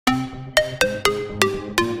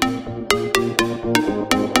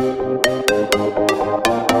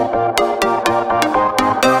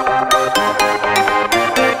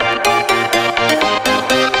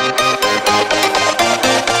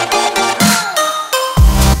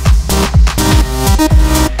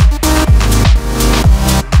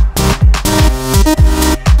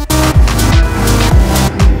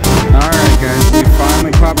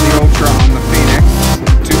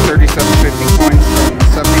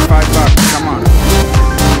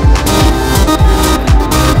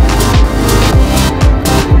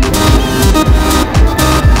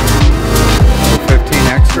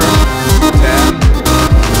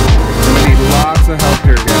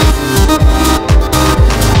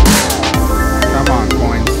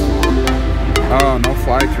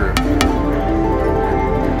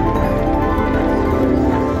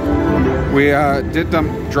We did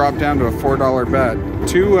drop down to a $4 bet.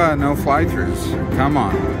 2 no fly-throughs. Come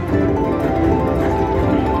on.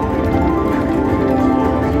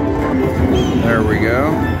 There we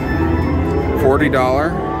go. $40.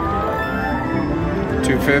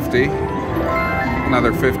 $2.50.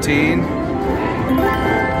 Another 15.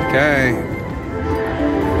 Okay.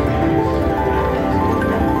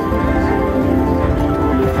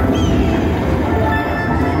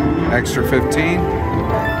 Extra 15.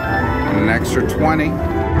 And an extra 20. A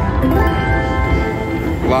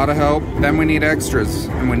lot of help. Then we need extras.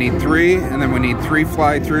 And we need 3. And then we need 3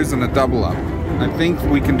 fly-throughs and a double up. I think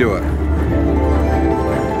we can do it.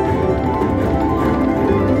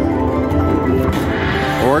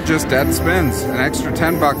 Or just dead spins. An extra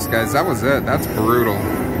 10 bucks, guys. That was it. That's brutal.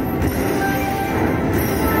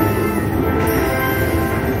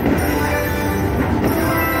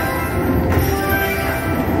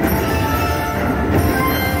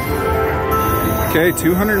 Okay,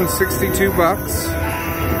 262 bucks.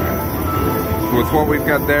 With what we've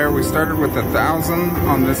got there, we started with 1,000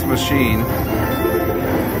 on this machine.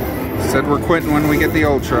 Said we're quitting when we get the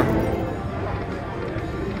Ultra.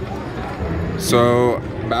 So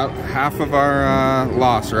about half of our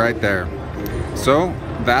loss right there. So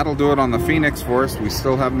that'll do it on the Phoenix for us. We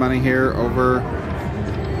still have money here over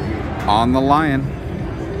on the Lion.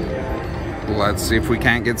 Let's see if we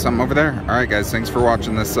can't get something over there. All right, guys, thanks for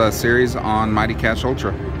watching this series on Mighty Cash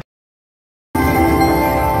Ultra. All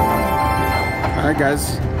right,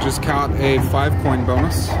 guys, just caught a 5-coin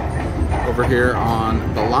bonus over here on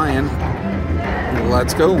the Lion.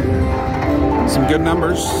 Let's go. Some good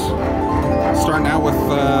numbers. Starting out with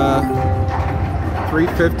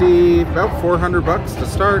 350, about 400 bucks to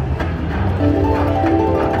start.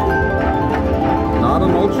 Not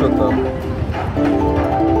an Ultra though.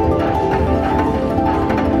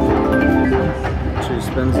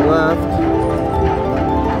 Spins left.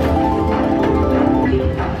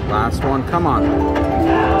 Last one, come on.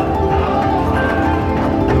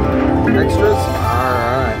 Extras?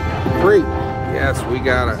 Alright. 3. Yes, we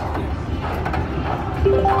got it.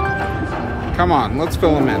 Come on, let's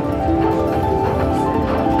fill them in.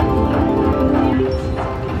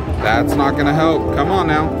 That's not gonna help. Come on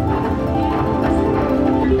now.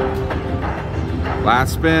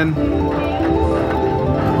 Last spin.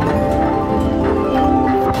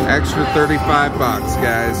 Extra 35 bucks,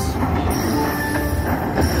 guys.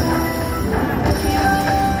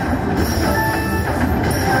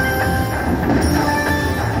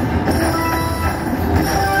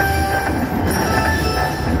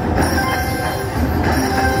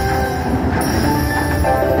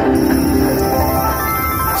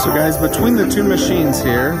 So guys, between the 2 machines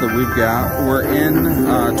here that we've got, we're in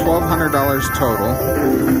 $1,200 total.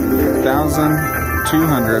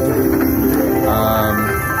 1,200.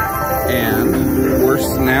 And we're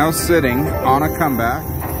now sitting on a comeback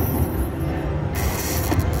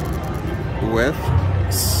with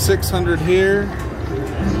 600 here,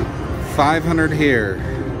 500 here,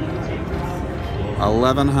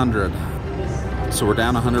 1,100. So we're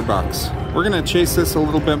down 100 bucks. We're gonna chase this a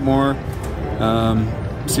little bit more,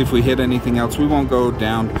 see if we hit anything else. We won't go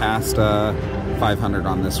down past 500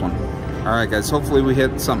 on this one. All right, guys, hopefully we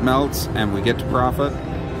hit something else and we get to profit.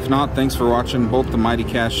 If not, thanks for watching both the Mighty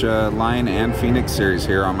Cash Lion and Phoenix series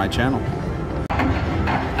here on my channel.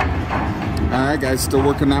 Alright guys, still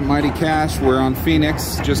working that Mighty Cash. We're on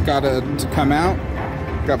Phoenix, just got to come out.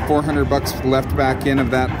 Got 400 bucks left back in of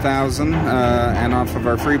that 1,000 and off of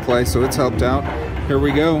our free play, so it's helped out. Here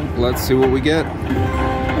we go, let's see what we get.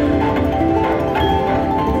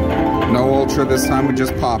 No Ultra this time, we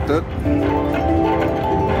just popped it.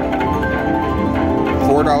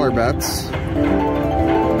 $4 bets.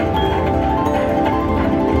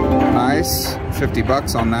 Nice, 50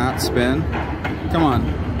 bucks on that spin. Come on,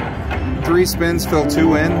 3 spins, fill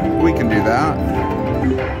 2 in. We can do that.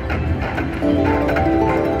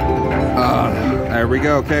 There we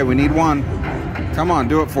go. Okay, we need 1. Come on,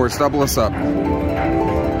 do it for us. Double us up.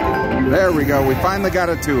 There we go. We finally got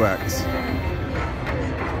a 2x.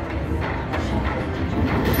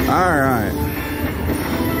 All right.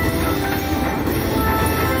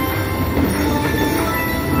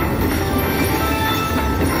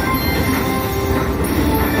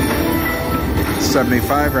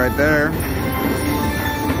 $75 right there.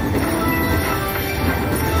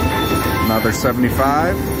 Another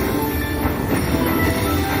 75.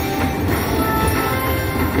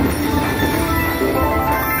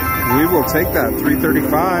 We will take that,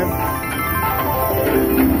 335.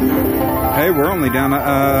 Hey, we're only down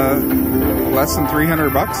less than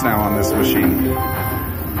 300 bucks now on this machine.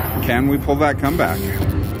 Can we pull that comeback?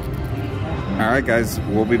 Alright guys,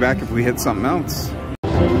 we'll be back if we hit something else.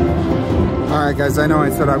 Alright guys, I know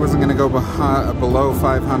I said I wasn't going to go below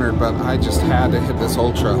 500, but I just had to hit this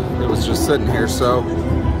Ultra. It was just sitting here, so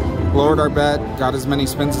lowered our bet, got as many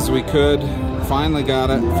spins as we could, finally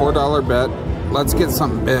got it, $4 bet. Let's get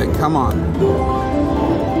something big, come on.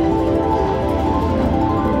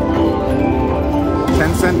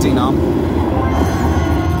 10 centino.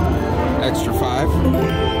 Extra 5.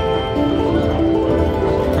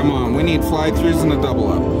 Come on, we need fly-throughs and a double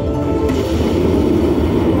up.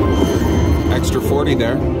 Extra 40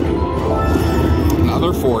 there.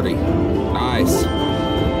 Another 40. Nice.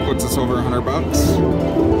 Puts us over 100 bucks.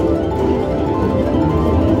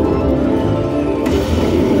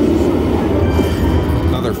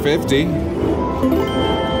 Another 50.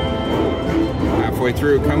 Halfway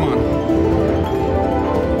through, come on.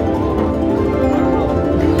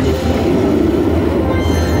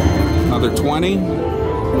 Another 20.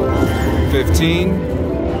 15.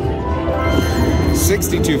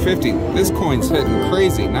 62.50. This coin's hitting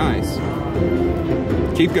crazy. Nice.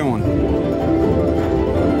 Keep going.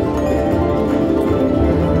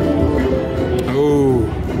 Oh,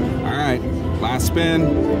 all right. Last spin.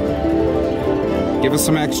 Give us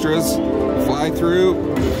some extras. Fly through.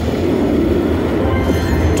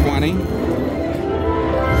 20.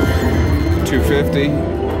 250.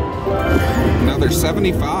 Another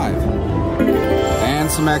 75. And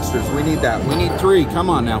some extras. We need that. We need 3. Come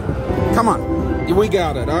on now. Come on. We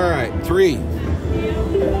got it. All right, 3.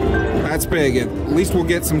 That's big. At least we'll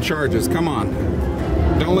get some charges. Come on.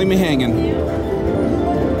 Don't leave me hanging.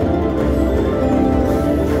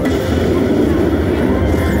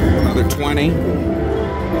 Another 20.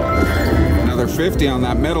 Another 50 on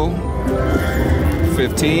that middle.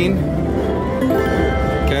 15.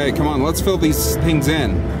 Okay, come on. Let's fill these things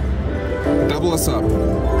in. Double us up.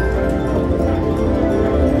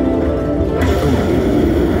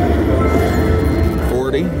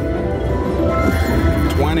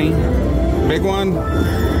 20. Big one.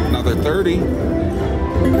 Another 30.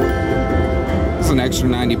 It's an extra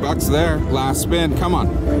 90 bucks there. Last spin. Come on.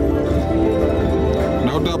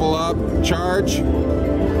 No double up. Charge.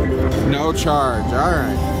 No charge. All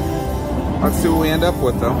right. Let's see what we end up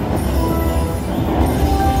with though.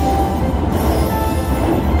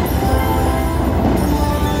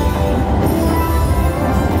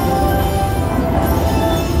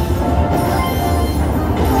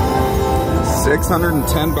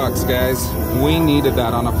 $610, guys. We needed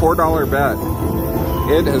that on a $4 bet.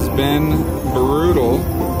 It has been brutal.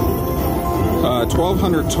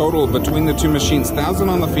 1,200 total between the two machines. 1,000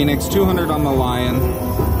 on the Phoenix, 200 on the Lion,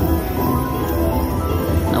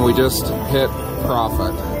 and we just hit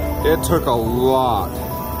profit. It took a lot.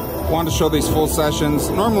 Wanted to show these full sessions.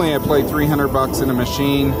 Normally I play 300 bucks in a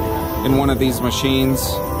machine, in one of these machines.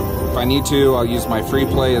 If I need to, I'll use my free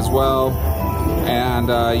play as well. And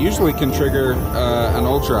usually can trigger an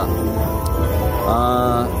Ultra.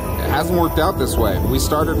 It hasn't worked out this way. We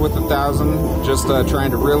started with 1,000, just trying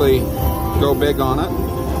to really go big on it,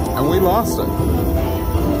 and we lost it.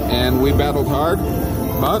 And we battled hard,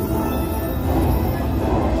 but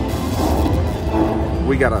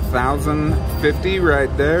we got 1,050 right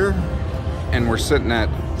there, and we're sitting at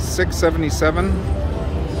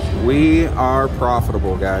 677. We are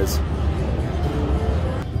profitable, guys.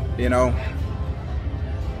 You know,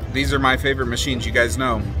 these are my favorite machines, you guys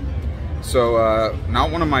know. So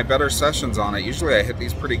not one of my better sessions on it. Usually I hit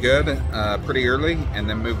these pretty good, pretty early, and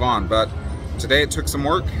then move on. But today it took some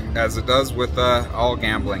work, as it does with all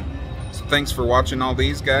gambling. So thanks for watching all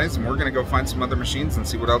these, guys, and we're gonna go find some other machines and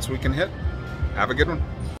see what else we can hit. Have a good one.